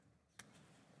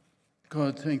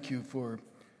God, thank you for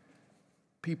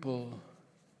people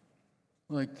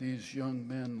like these young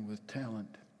men with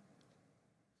talent,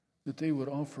 that they would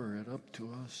offer it up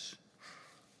to us,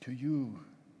 to you.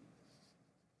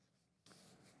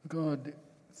 God,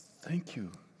 thank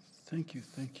you, thank you,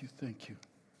 thank you, thank you.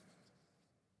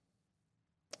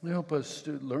 Help us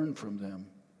to learn from them.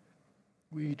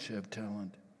 We each have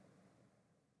talent.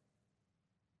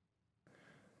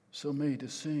 Some may to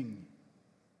sing,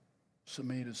 some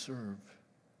may to serve,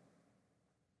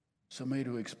 some may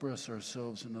to express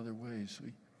ourselves in other ways.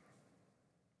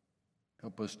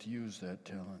 Help us to use that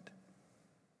talent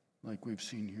like we've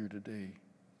seen here today.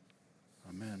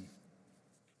 Amen.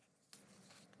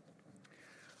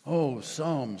 Oh,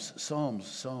 Psalms.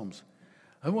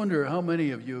 I wonder how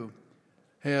many of you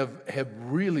have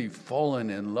really fallen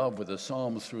in love with the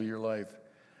Psalms through your life.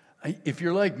 If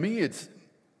you're like me, it's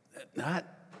not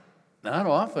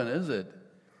often, is it?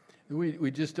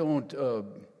 We just don't.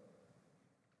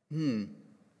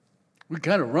 We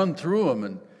kind of run through them,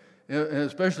 and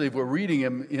especially if we're reading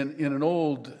them in an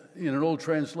old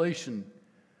translation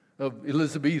of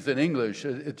Elizabethan English,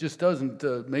 it just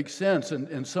doesn't make sense.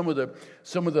 And some of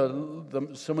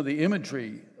the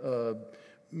imagery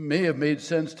may have made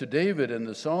sense to David and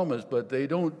the psalmist, but they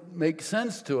don't make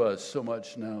sense to us so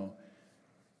much now.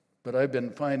 But I've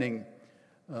been finding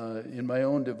in my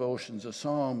own devotions the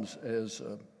Psalms as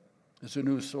a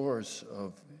new source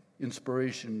of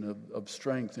inspiration, of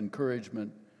strength,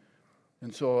 encouragement.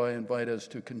 And so I invite us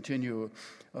to continue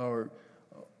our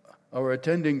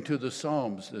attending to the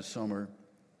Psalms this summer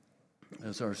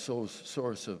as our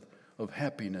source of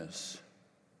happiness.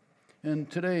 And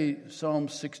today, Psalm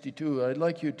 62, I'd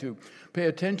like you to pay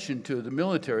attention to the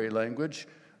military language,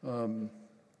 the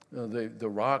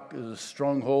rock, the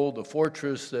stronghold, the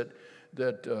fortress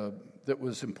that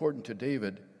was important to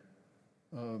David.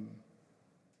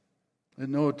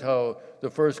 And note how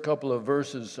the first couple of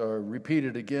verses are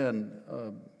repeated again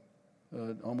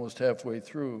almost halfway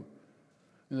through,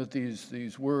 and that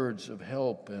these words of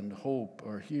help and hope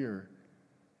are here,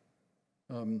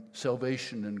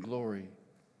 salvation and glory.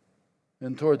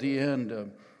 And toward the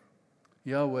end,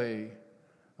 Yahweh,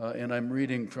 and I'm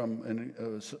reading from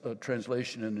a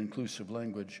translation in inclusive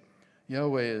language,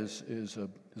 Yahweh is a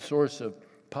source of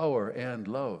power and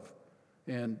love.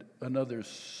 And another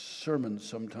sermon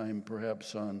sometime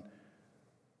perhaps on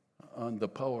the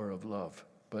power of love.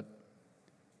 But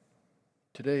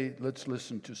today, let's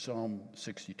listen to Psalm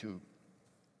 62.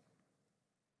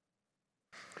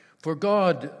 For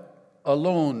God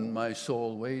alone my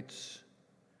soul waits.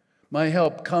 My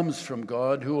help comes from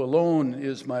God, who alone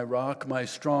is my rock, my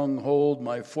stronghold,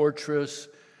 my fortress.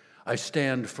 I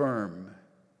stand firm.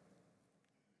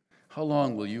 How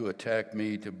long will you attack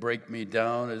me to break me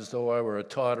down as though I were a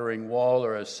tottering wall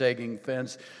or a sagging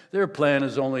fence? Their plan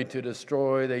is only to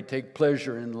destroy. They take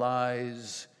pleasure in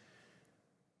lies.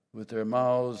 With their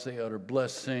mouths they utter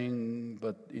blessing,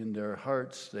 but in their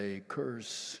hearts they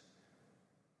curse.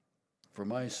 For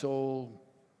my soul,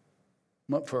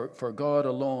 for God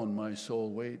alone my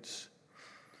soul waits.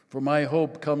 For my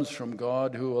hope comes from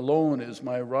God, who alone is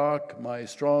my rock, my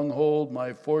stronghold,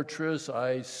 my fortress.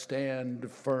 I stand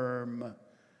firm.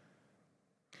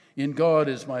 In God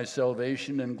is my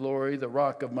salvation and glory, the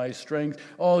rock of my strength.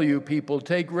 All you people,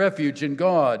 take refuge in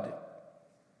God,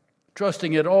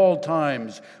 trusting at all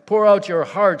times. Pour out your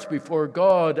hearts before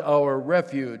God, our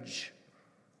refuge.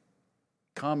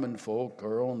 Common folk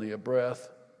are only a breath,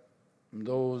 and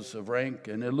those of rank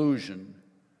an illusion.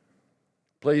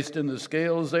 Placed in the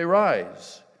scales, they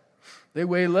rise. They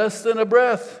weigh less than a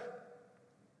breath.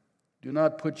 Do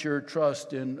not put your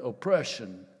trust in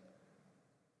oppression,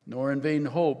 nor in vain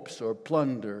hopes or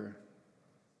plunder.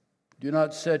 Do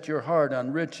not set your heart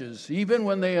on riches, even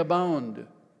when they abound.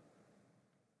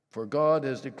 For God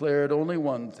has declared only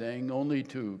one thing, only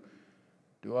two,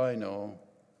 do I know,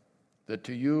 that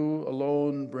to you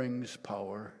alone brings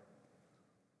power,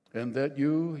 and that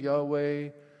you, Yahweh,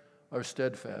 our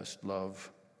steadfast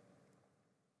love.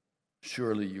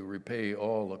 Surely you repay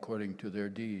all according to their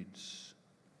deeds.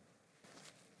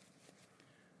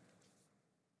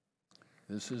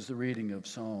 This is the reading of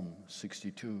Psalm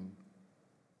 62.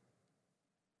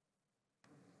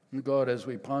 And God, as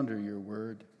we ponder your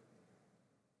word,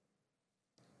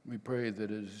 we pray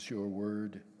that it is your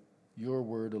word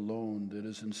alone that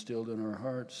is instilled in our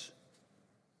hearts,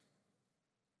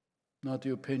 not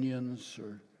the opinions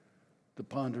or the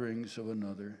ponderings of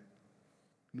another.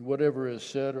 And whatever is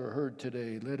said or heard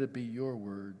today, let it be your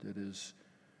word that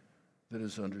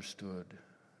is understood,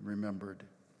 remembered.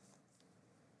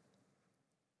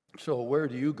 So where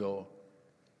do you go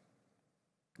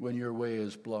when your way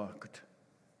is blocked?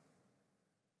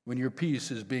 when your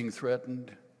peace is being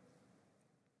threatened,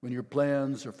 when your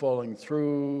plans are falling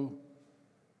through,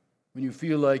 when you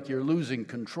feel like you're losing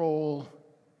control,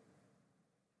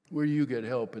 where do you get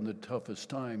help in the toughest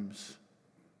times?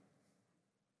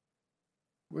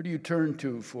 Where do you turn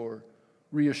to for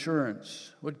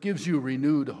reassurance? What gives you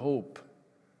renewed hope?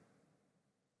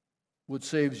 What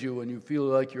saves you when you feel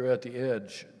like you're at the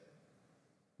edge,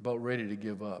 about ready to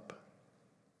give up?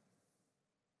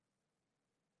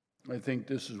 I think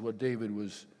this is what David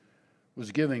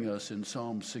was giving us in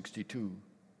Psalm 62.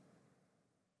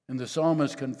 And the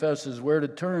psalmist confesses where to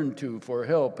turn to for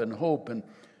help and hope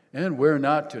and where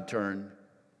not to turn.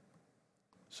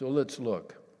 So let's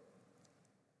look.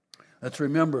 Let's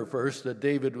remember first that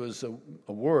David was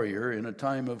a warrior in a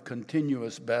time of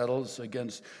continuous battles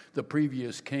against the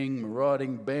previous king,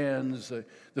 marauding bands,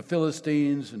 the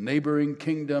Philistines, and neighboring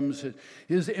kingdoms.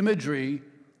 His imagery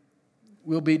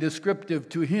will be descriptive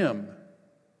to him.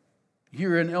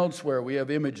 Here and elsewhere we have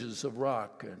images of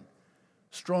rock and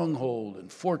stronghold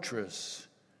and fortress,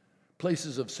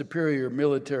 places of superior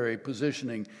military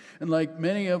positioning. And like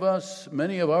many of us,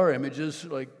 many of our images,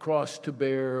 like cross to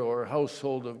bear or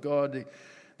household of God,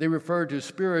 they refer to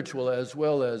spiritual as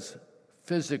well as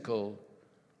physical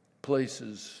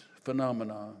places,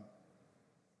 phenomena.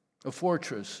 A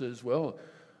fortress as well,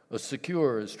 a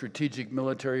secure, strategic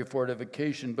military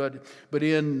fortification. But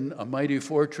in a mighty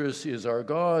fortress is our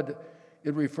God.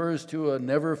 It refers to a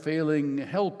never-failing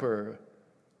helper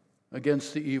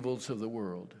against the evils of the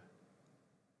world.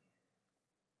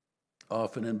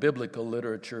 Often in biblical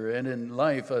literature and in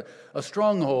life, a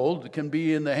stronghold can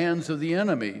be in the hands of the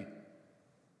enemy.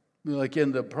 Like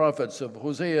in the prophets of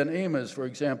Hosea and Amos, for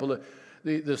example,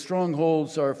 the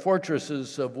strongholds are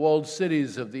fortresses of walled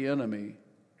cities of the enemy.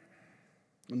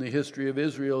 In the history of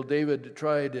Israel, David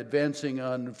tried advancing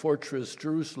on fortress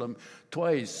Jerusalem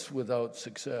twice without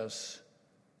success.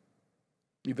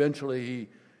 Eventually,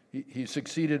 he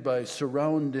succeeded by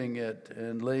surrounding it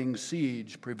and laying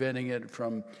siege, preventing it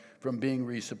from being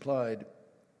resupplied.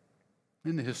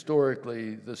 And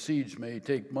historically, the siege may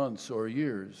take months or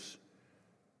years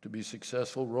to be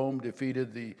successful. Rome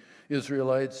defeated the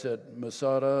Israelites at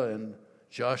Masada, and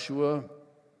Joshua,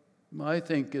 I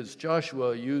think, as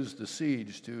Joshua used the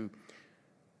siege to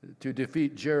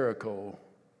defeat Jericho.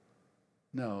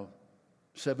 Now,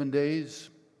 7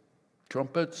 days,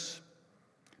 trumpets,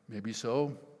 maybe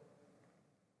so.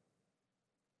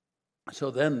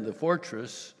 So then the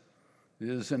fortress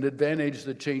is an advantage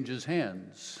that changes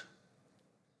hands.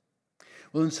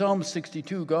 Well, in Psalm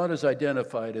 62, God is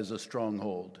identified as a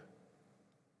stronghold.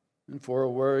 And for a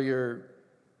warrior,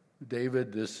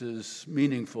 David, this is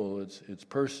meaningful, it's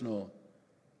personal.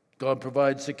 God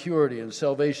provides security and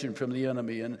salvation from the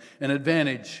enemy and an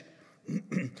advantage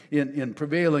in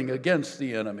prevailing against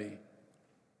the enemy.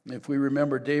 If we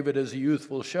remember David as a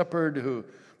youthful shepherd who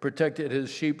protected his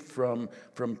sheep from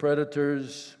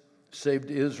predators,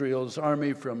 saved Israel's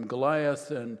army from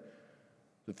Goliath and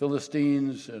the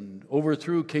Philistines, and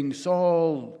overthrew King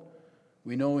Saul,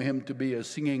 we know him to be a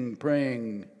singing,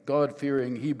 praying,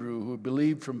 God-fearing Hebrew who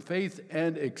believed from faith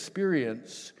and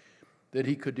experience that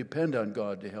he could depend on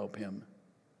God to help him,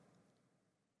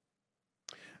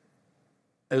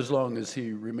 as long as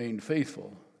he remained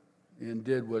faithful and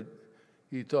did what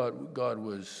he thought God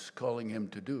was calling him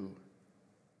to do.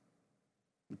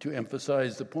 To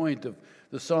emphasize the point,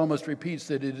 the psalmist repeats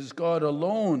that it is God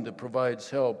alone that provides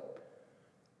help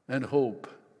and hope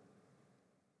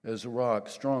as a rock,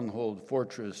 stronghold,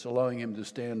 fortress, allowing him to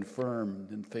stand firm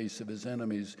in face of his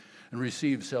enemies and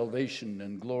receive salvation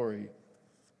and glory.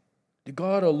 To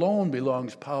God alone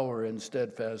belongs power and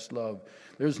steadfast love.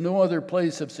 There's no other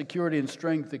place of security and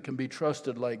strength that can be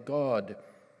trusted like God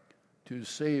to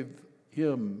save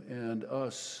him and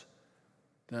us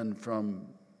than from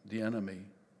the enemy.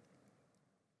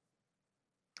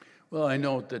 Well, I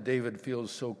note that David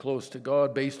feels so close to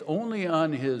God based only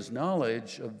on his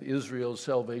knowledge of Israel's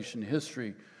salvation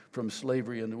history from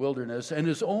slavery in the wilderness and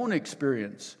his own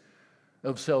experience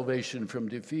of salvation from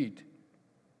defeat.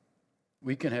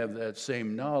 We can have that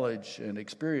same knowledge and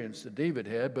experience that David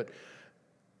had, but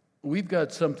we've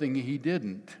got something he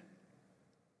didn't.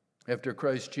 After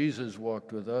Christ Jesus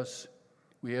walked with us,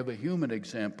 we have a human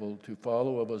example to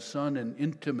follow of a son in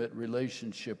intimate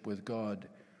relationship with God,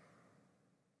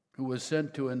 who was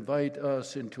sent to invite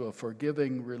us into a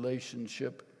forgiving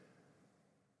relationship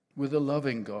with a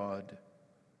loving God,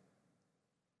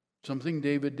 something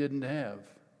David didn't have.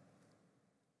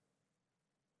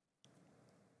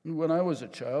 When I was a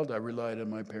child, I relied on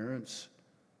my parents.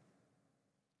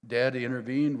 Dad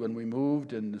intervened when we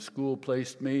moved, and the school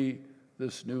placed me,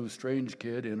 this new strange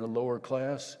kid, in a lower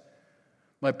class.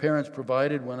 My parents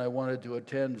provided when I wanted to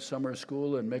attend summer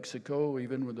school in Mexico,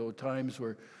 even though times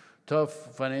were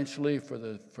tough financially for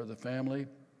the family.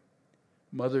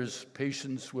 Mother's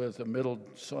patience with a middle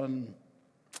son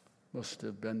must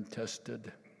have been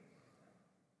tested.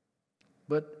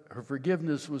 But her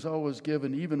forgiveness was always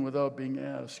given, even without being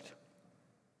asked.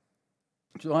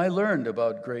 So I learned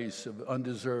about grace of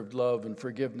undeserved love and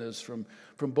forgiveness from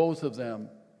both of them.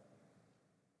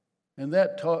 And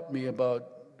that taught me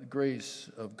about the grace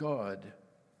of God.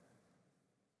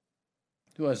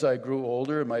 So as I grew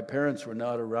older, my parents were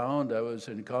not around. I was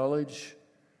in college.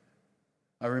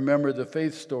 I remember the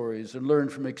faith stories and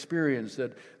learned from experience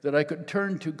that I could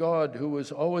turn to God who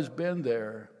has always been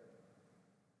there.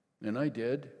 And I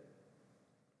did.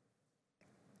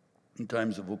 In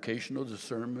times of vocational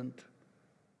discernment,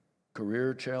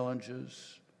 career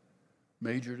challenges,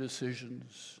 major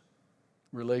decisions,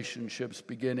 relationships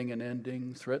beginning and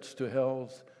ending, threats to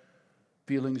health,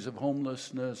 feelings of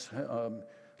homelessness,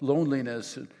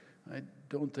 loneliness. I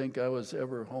don't think I was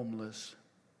ever homeless.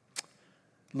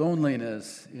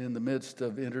 Loneliness in the midst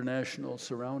of international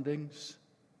surroundings,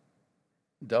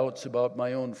 doubts about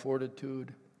my own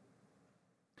fortitude,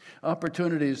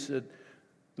 opportunities that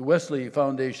the Wesley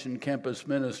Foundation campus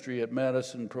ministry at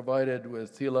Madison provided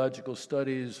with theological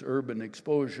studies, urban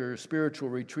exposure, spiritual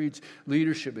retreats,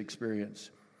 leadership experience,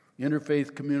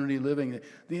 interfaith community living.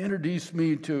 They introduced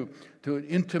me to an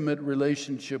intimate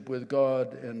relationship with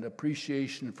God and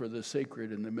appreciation for the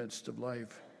sacred in the midst of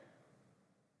life.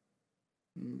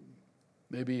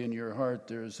 Maybe in your heart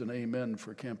there's an amen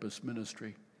for campus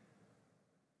ministry.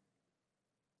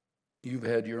 You've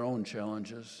had your own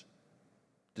challenges,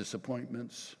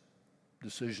 disappointments,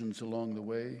 decisions along the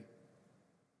way,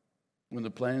 when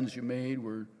the plans you made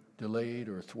were delayed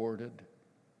or thwarted,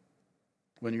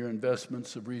 when your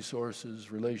investments of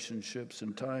resources, relationships,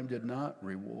 and time did not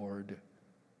reward,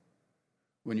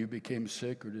 when you became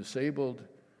sick or disabled,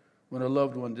 when a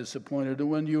loved one disappointed, or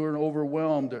when you were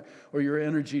overwhelmed or your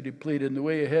energy depleted and the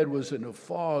way ahead was in a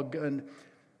fog, and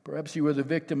perhaps you were the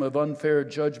victim of unfair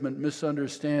judgment,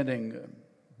 misunderstanding,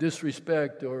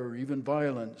 disrespect, or even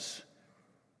violence.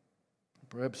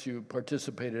 Perhaps you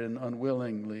participated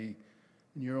unwillingly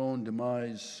in your own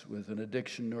demise with an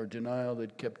addiction or denial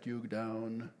that kept you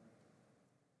down.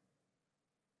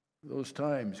 Those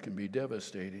times can be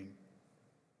devastating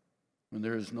when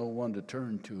there is no one to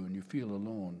turn to and you feel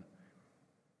alone.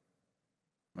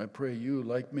 I pray you,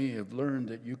 like me, have learned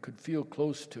that you could feel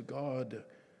close to God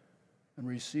and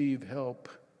receive help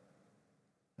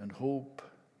and hope.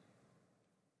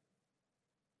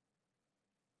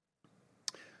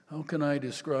 How can I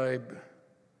describe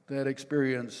that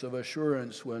experience of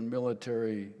assurance when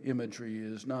military imagery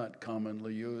is not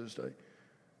commonly used?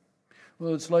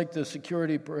 Well, it's like the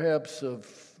security, perhaps, of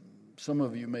some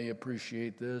of you may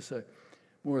appreciate this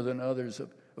more than others,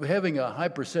 of having a high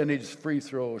percentage free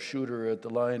throw shooter at the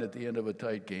line at the end of a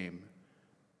tight game.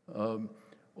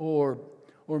 Or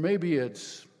maybe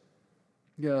it's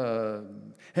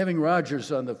having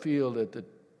Rodgers on the field at the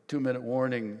 2-minute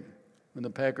warning when the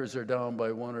Packers are down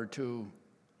by 1 or 2.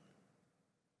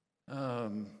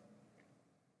 We're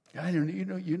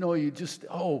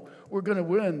going to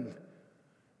win.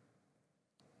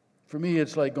 For me,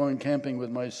 it's like going camping with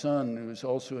my son, who's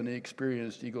also an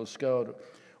experienced Eagle Scout,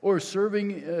 or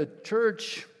serving a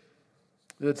church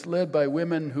that's led by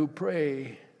women who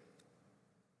pray.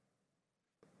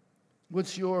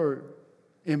 What's your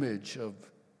image of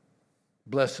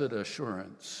blessed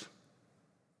assurance?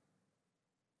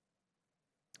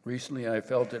 Recently, I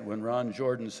felt it when Ron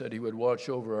Jordan said he would watch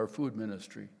over our food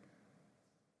ministry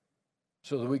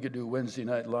so that we could do Wednesday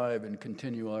Night Live and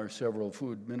continue our several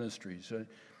food ministries.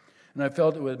 And I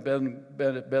felt it with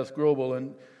Beth Grobel,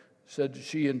 and said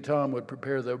she and Tom would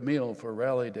prepare the meal for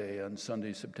Rally Day on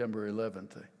Sunday, September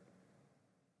 11th.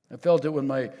 I felt it when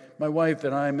my wife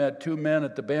and I met 2 men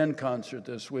at the band concert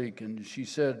this week, and she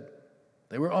said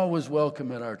they were always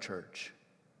welcome at our church.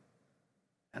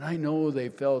 And I know they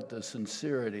felt the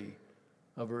sincerity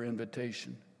of her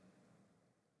invitation.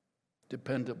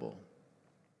 Dependable,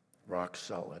 rock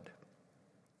solid,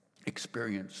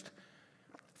 experienced,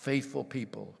 faithful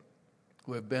people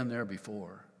who have been there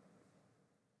before.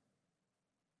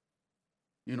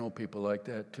 You know people like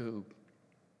that too.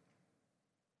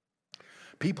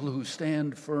 People who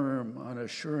stand firm on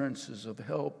assurances of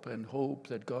help and hope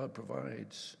that God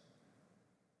provides.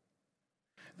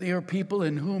 They are people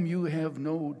in whom you have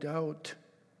no doubt,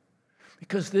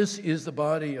 because this is the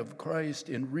body of Christ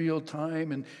in real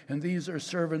time, and these are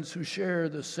servants who share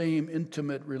the same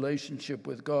intimate relationship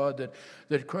with God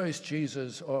that Christ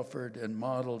Jesus offered and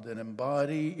modeled, and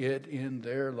embody it in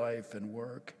their life and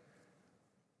work.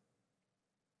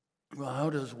 Well, how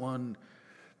does one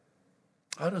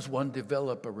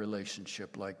develop a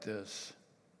relationship like this?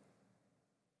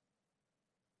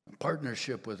 A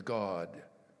partnership with God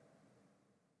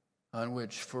on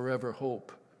which forever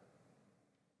hope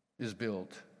is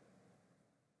built.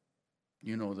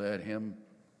 You know that hymn,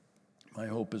 my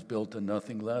hope is built on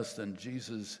nothing less than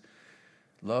Jesus'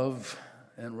 love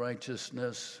and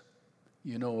righteousness.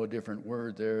 You know a different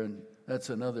word there, and that's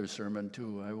another sermon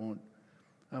too.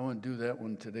 I won't do that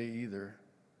one today either.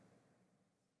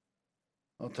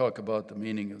 I'll talk about the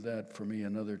meaning of that for me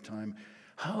another time.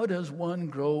 How does one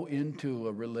grow into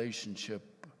a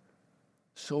relationship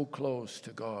so close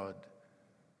to God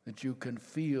that you can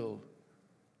feel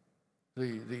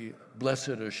the blessed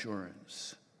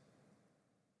assurance?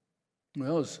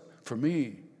 Well, for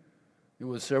me, it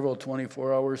was several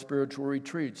 24-hour spiritual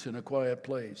retreats in a quiet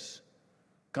place,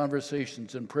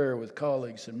 conversations and prayer with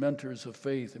colleagues and mentors of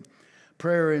faith, and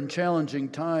prayer in challenging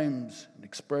times,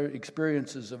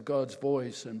 experiences of God's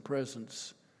voice and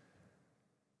presence.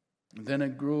 And then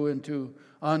it grew into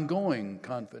ongoing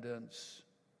confidence.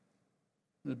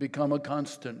 It had become a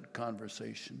constant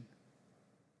conversation.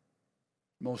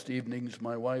 Most evenings,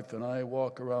 my wife and I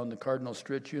walk around the Cardinal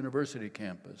Stritch University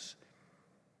campus.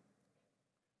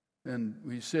 And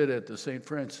we sit at the St.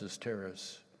 Francis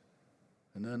Terrace.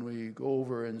 And then we go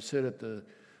over and sit at the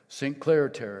St. Clair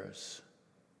Terrace.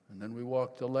 And then we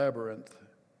walk the labyrinth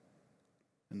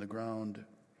in the ground.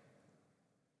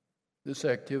 This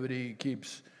activity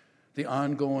keeps the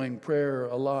ongoing prayer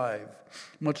alive,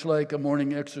 much like a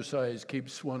morning exercise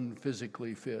keeps one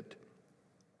physically fit.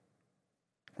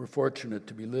 We're fortunate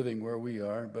to be living where we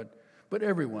are, but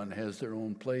everyone has their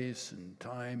own place and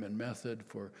time and method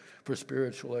for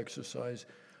spiritual exercise.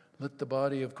 Let the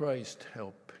body of Christ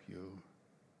help you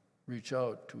reach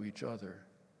out to each other.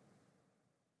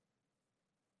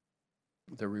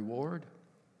 The reward?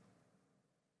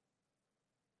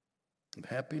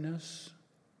 Happiness?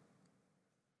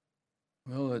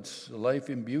 Well, it's a life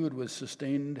imbued with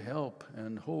sustained help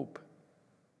and hope,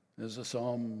 as the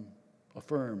psalm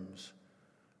affirms,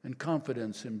 and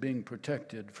confidence in being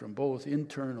protected from both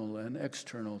internal and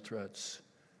external threats.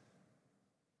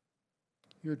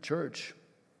 Your church,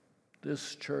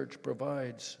 this church,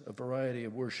 provides a variety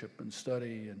of worship and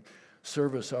study and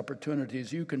service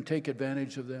opportunities. You can take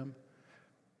advantage of them.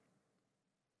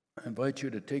 I invite you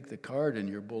to take the card in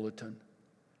your bulletin.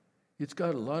 It's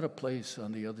got a lot of place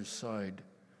on the other side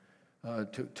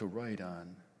to write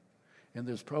on. And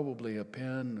there's probably a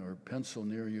pen or pencil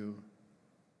near you.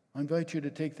 I invite you to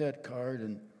take that card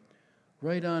and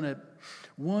write on it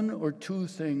one or two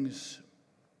things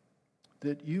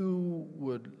that you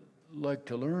would like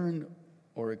to learn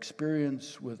or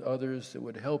experience with others that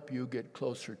would help you get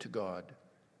closer to God.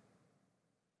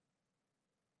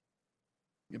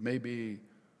 It may be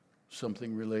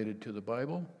something related to the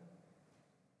Bible.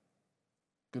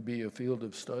 Could be a field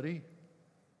of study.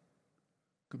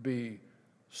 Could be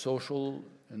social,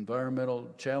 environmental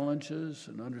challenges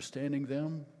and understanding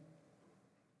them.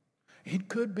 It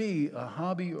could be a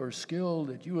hobby or skill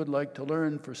that you would like to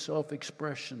learn for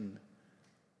self-expression,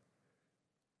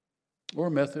 or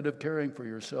a method of caring for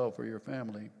yourself or your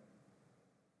family.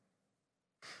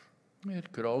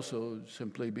 It could also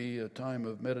simply be a time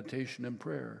of meditation and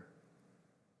prayer,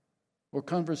 or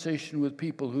conversation with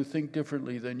people who think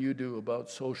differently than you do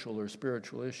about social or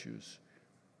spiritual issues.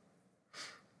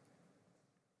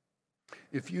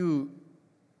 If you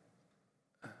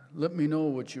let me know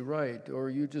what you write, or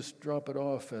you just drop it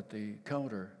off at the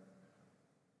counter.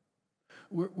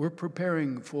 We're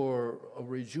preparing for a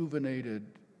rejuvenated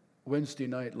Wednesday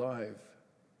night live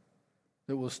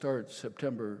that will start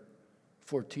September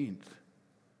 14th.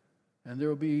 And there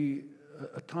will be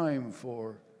a time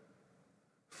for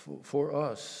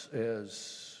us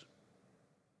as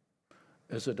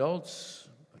adults,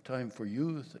 a time for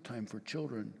youth, a time for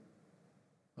children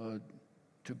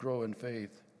to grow in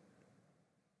faith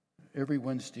every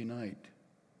Wednesday night.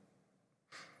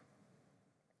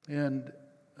 And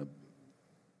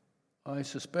I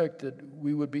suspect that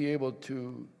we would be able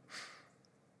to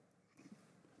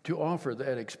offer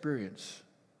that experience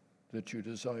that you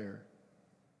desire.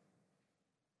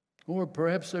 Or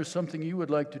perhaps there's something you would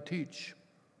like to teach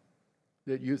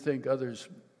that you think others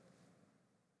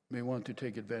may want to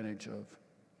take advantage of.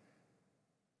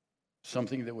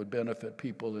 Something that would benefit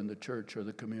people in the church or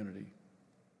the community.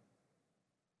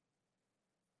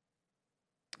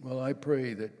 Well, I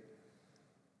pray that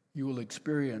you will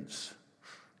experience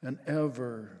an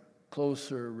ever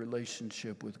closer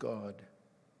relationship with God,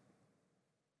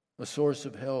 a source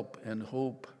of help and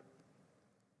hope,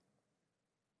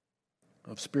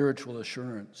 of spiritual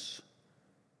assurance,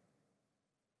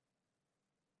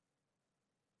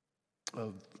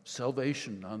 of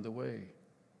salvation on the way.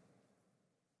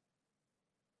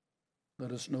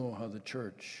 Let us know how the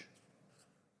church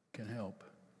can help.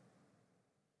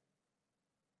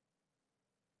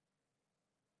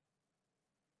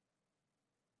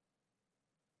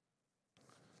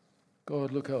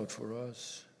 God, look out for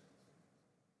us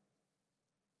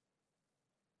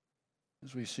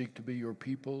as we seek to be your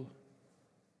people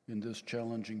in this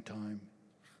challenging time.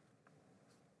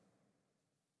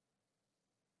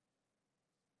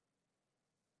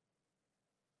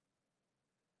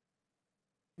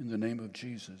 In the name of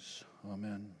Jesus,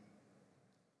 amen.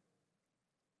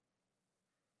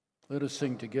 Let us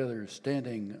sing together,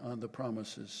 Standing on the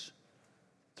Promises,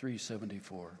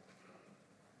 374.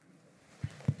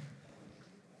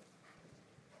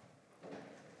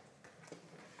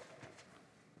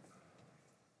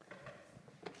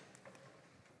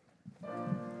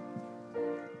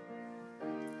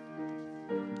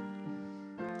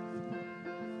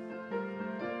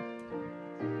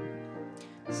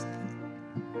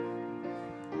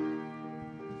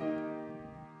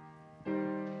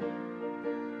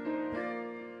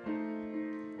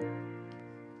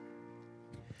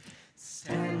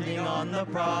 Standing on the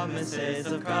promises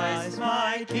of Christ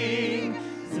my King,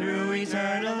 through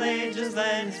eternal ages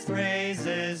let his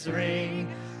praises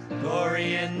ring.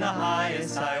 Glory in the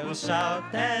highest I will shout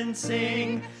and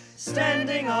sing,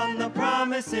 standing on the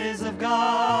promises of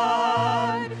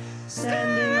God.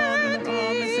 Standing on the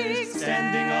promises,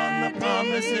 standing on the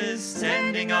promises,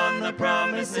 standing on the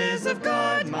promises of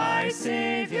God my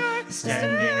Savior.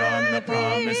 Standing on the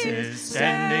promises,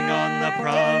 standing on the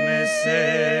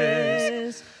promises.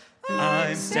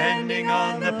 I'm standing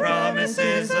on the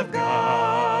promises of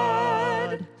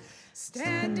God.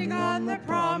 Standing on the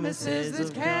promises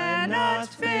that cannot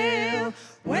fail,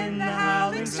 when the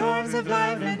howling storms of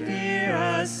life and fear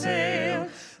assail.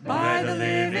 By the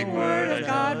living word of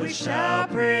God we shall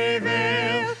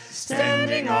prevail.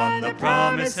 Standing on the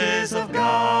promises of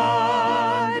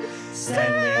God.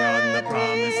 Standing on the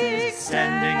promises,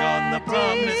 standing on the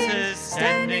promises,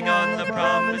 standing on the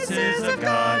promises of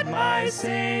God my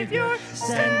Savior.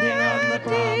 Standing on the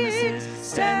promises,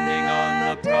 standing on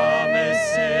the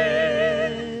promises.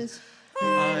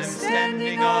 I'm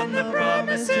standing on the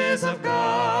promises of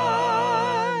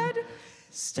God.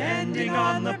 Standing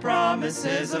on the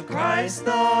promises of Christ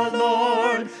the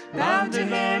Lord, bound to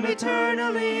him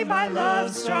eternally by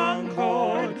love's strong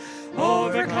cord,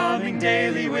 overcoming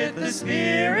daily with the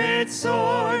Spirit's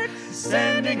sword.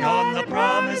 Standing on the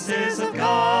promises of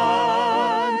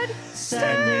God.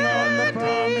 Standing on the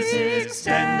promises,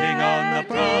 standing on the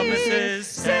promises,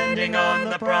 standing on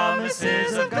the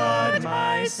promises of God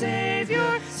my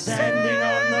Savior. Standing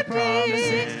on the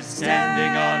promises,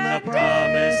 standing on the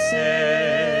promises.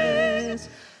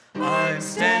 I'm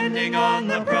standing on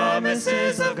the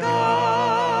promises of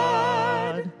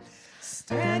God.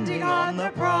 Standing on the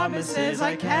promises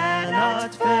I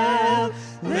cannot fail,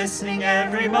 listening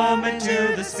every moment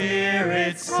to the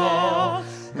Spirit's call,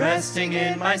 resting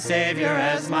in my Savior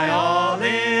as my all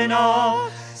in all.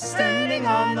 Standing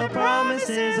on the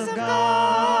promises of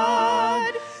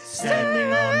God.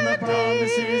 Standing on the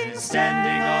promises,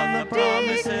 standing on the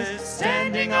promises,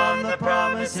 standing on the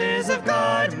promises of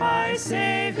God my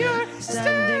Savior.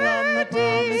 Standing on the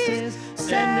promises,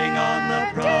 standing on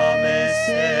the promises.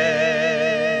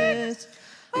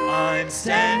 I'm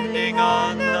standing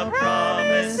on the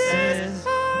promises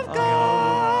of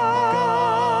God.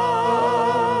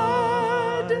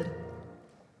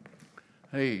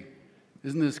 Hey,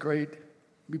 isn't this great?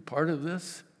 Be part of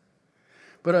this.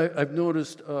 But I've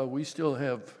noticed we still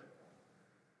have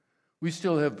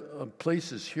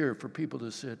places here for people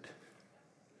to sit,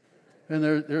 and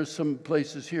there's some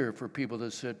places here for people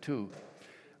to sit too.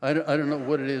 I don't know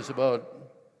what it is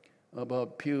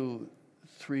about pew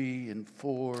 3 and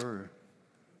 4,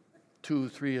 2,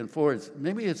 3, and 4.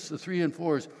 Maybe it's the 3 and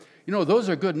 4s. You know, those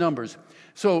are good numbers.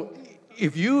 So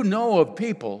if you know of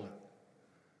people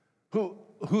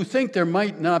who think there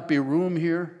might not be room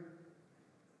here,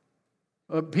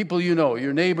 people you know,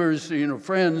 your neighbors,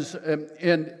 friends,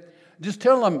 and just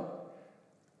tell them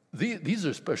these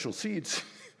are special seats.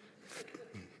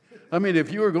 I mean,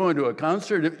 if you were going to a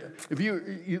concert, if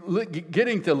you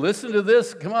getting to listen to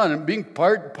this, come on, and being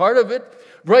part of it,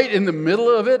 right in the middle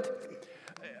of it,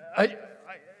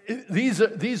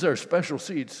 these are special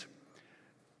seats,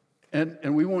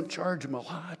 and we won't charge them a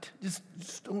lot. Just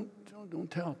don't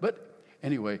tell. But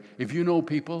anyway, if you know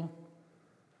people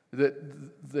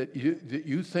that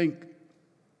you think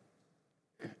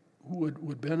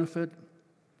would benefit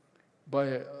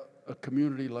by a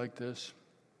community like this,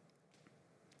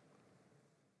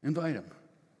 invite them.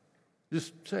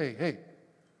 Just say, hey,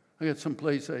 I got some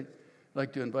place I'd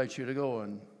like to invite you to go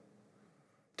on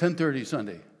 10:30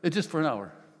 Sunday. It's just for an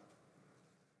hour.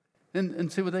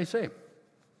 And see what they say.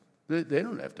 They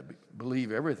don't have to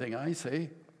believe everything I say.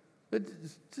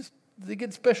 They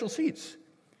get special seats.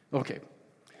 Okay.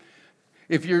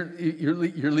 If you're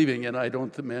leaving, and I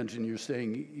don't imagine you're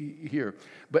staying here,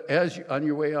 but on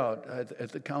your way out at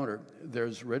the counter,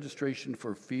 there's registration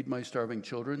for Feed My Starving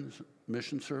Children's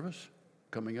mission service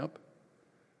coming up.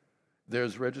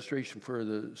 There's registration for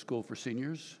the School for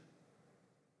Seniors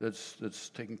that's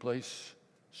taking place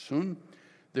soon.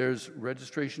 There's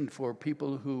registration for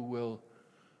people who will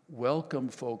welcome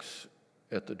folks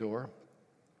at the door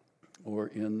or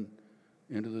into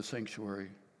the sanctuary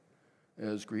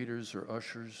as greeters or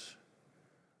ushers.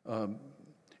 And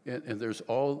there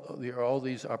are all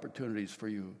these opportunities for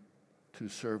you to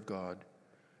serve God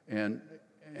and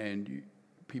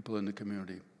people in the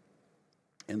community.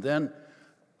 And then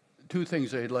 2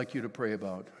 things I'd like you to pray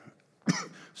about.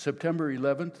 September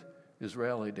 11th is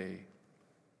Rally Day.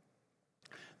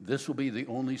 This will be the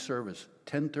only service,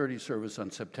 10:30 service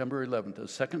on September 11th, the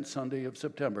second Sunday of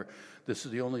September. This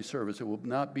is the only service. It will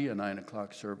not be a 9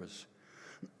 o'clock service.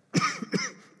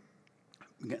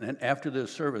 And after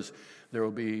this service, there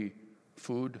will be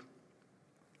food,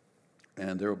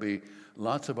 and there will be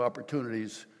lots of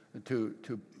opportunities to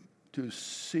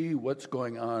see what's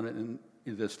going on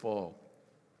in this fall.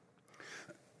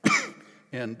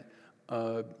 And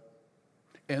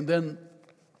then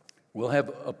we'll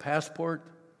have a passport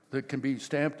that can be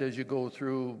stamped as you go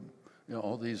through,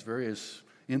 all these various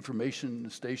information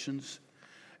stations.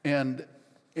 And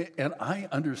I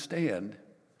understand,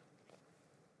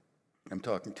 I'm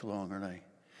talking too long, aren't I?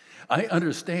 I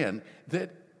understand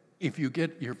that if you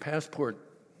get your passport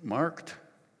marked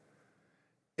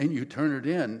and you turn it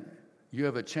in, you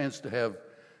have a chance to have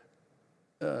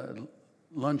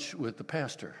lunch with the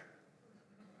pastor.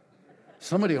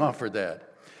 Somebody offered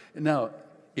that. Now,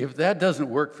 if that doesn't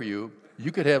work for you,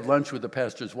 you could have lunch with the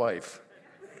pastor's wife.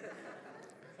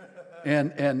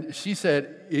 And she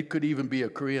said it could even be a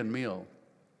Korean meal.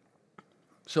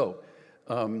 So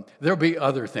there'll be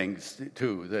other things,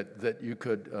 too, that you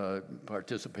could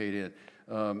participate in.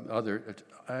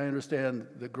 I understand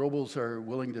the Grobels are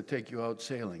willing to take you out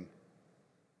sailing.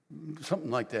 Something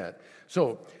like that.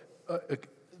 So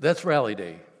that's Rally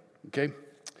Day, okay?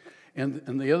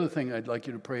 And the other thing I'd like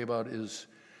you to pray about is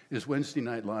Wednesday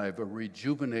Night Live, a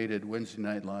rejuvenated Wednesday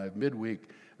Night Live, midweek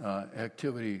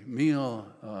activity, meal,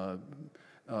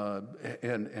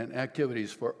 and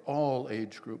activities for all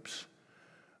age groups.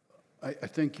 I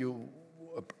think you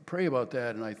pray about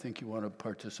that, and I think you want to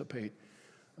participate.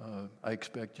 I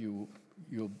expect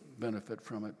you'll benefit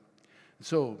from it.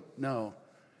 So now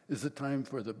is the time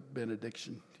for the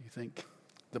benediction, do you think?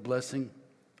 The blessing?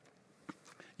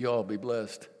 You all be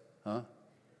blessed, huh?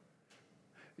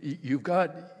 You've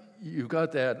got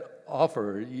that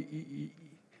offer.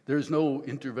 There's no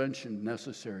intervention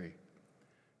necessary.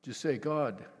 Just say,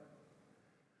 God,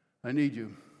 I need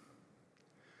you.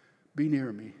 Be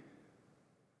near me.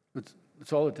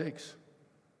 That's all it takes.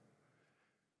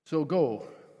 So go.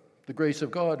 The grace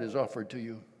of God is offered to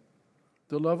you.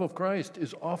 The love of Christ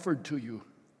is offered to you.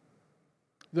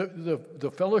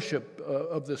 The fellowship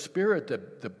of the Spirit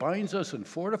that binds us and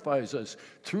fortifies us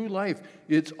through life,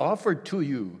 it's offered to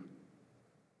you.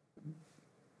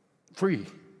 Free.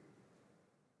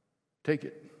 Take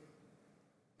it.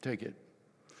 Take it.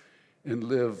 And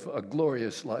live a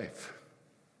glorious life.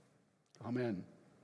 Amen.